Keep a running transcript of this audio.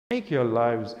Make your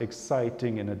lives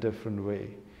exciting in a different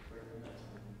way.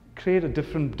 Create a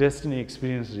different destiny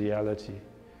experience reality.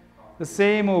 The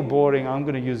same old boring, I'm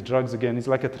going to use drugs again, is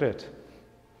like a threat.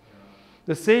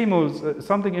 The same old,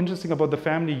 something interesting about the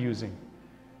family using.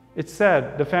 It's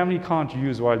sad, the family can't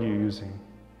use while you're using.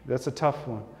 That's a tough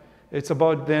one. It's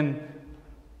about then,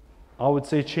 I would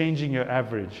say, changing your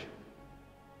average.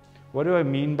 What do I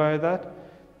mean by that?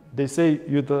 They say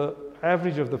you're the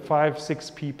average of the 5,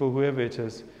 6 people, whoever it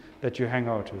is, that you hang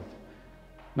out with.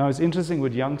 Now it's interesting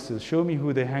with youngsters, show me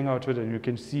who they hang out with and you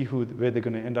can see where they're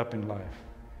going to end up in life.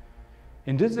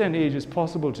 In this day and age, it's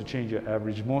possible to change your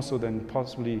average more so than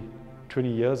possibly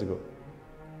 20 years ago.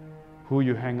 Who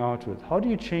you hang out with. How do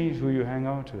you change who you hang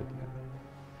out with?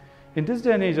 In this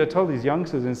day and age, I tell these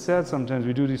youngsters, and it's sad sometimes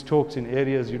we do these talks in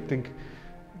areas you'd think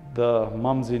the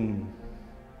mums in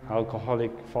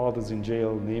alcoholic, fathers in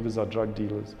jail, neighbors are drug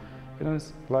dealers. You know,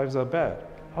 lives are bad.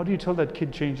 How do you tell that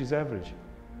kid change his average?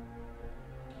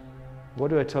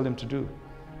 What do I tell him to do?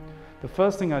 The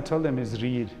first thing I tell them is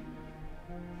read.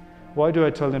 Why do I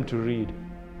tell them to read?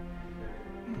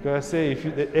 Because I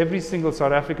say every single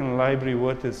South African library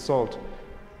worth its salt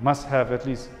must have at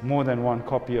least more than one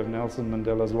copy of Nelson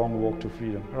Mandela's Long Walk to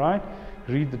Freedom, right?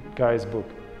 Read the guy's book.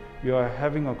 You are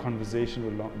having a conversation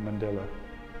with Mandela.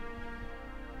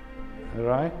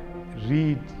 Right?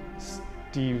 Read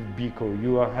Steve Biko.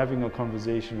 You are having a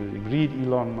conversation with him. Read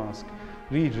Elon Musk.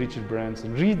 Read Richard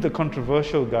Branson. Read the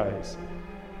controversial guys.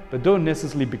 But don't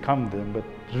necessarily become them, but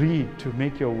read to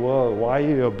make your world,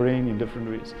 wire your brain in different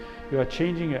ways. You are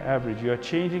changing your average. You are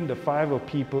changing the 5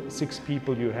 or 6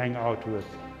 people you hang out with.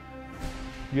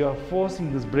 You are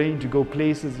forcing this brain to go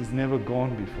places it's never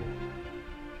gone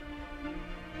before.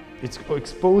 It's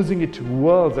exposing it to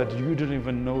worlds that you didn't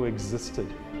even know existed.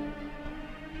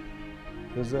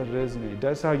 Does that resonate?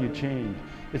 That's how you change.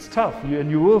 It's tough, and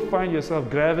you will find yourself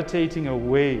gravitating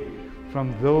away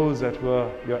from those that were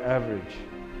your average,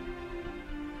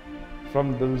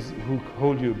 from those who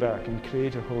hold you back, and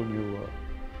create a whole new world.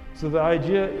 So the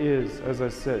idea is, as I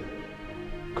said,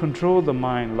 control the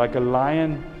mind like a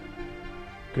lion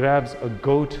grabs a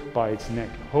goat by its neck.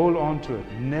 Hold on to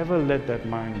it. Never let that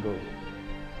mind go.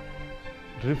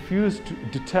 Refuse to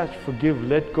detach, forgive,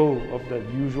 let go of that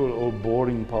usual old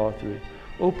boring pathway.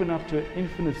 Open up to an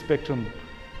infinite spectrum.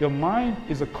 Your mind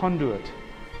is a conduit.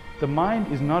 The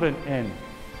mind is not an end.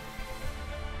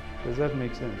 Does that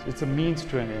make sense? It's a means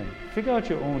to an end. Figure out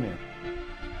your own end.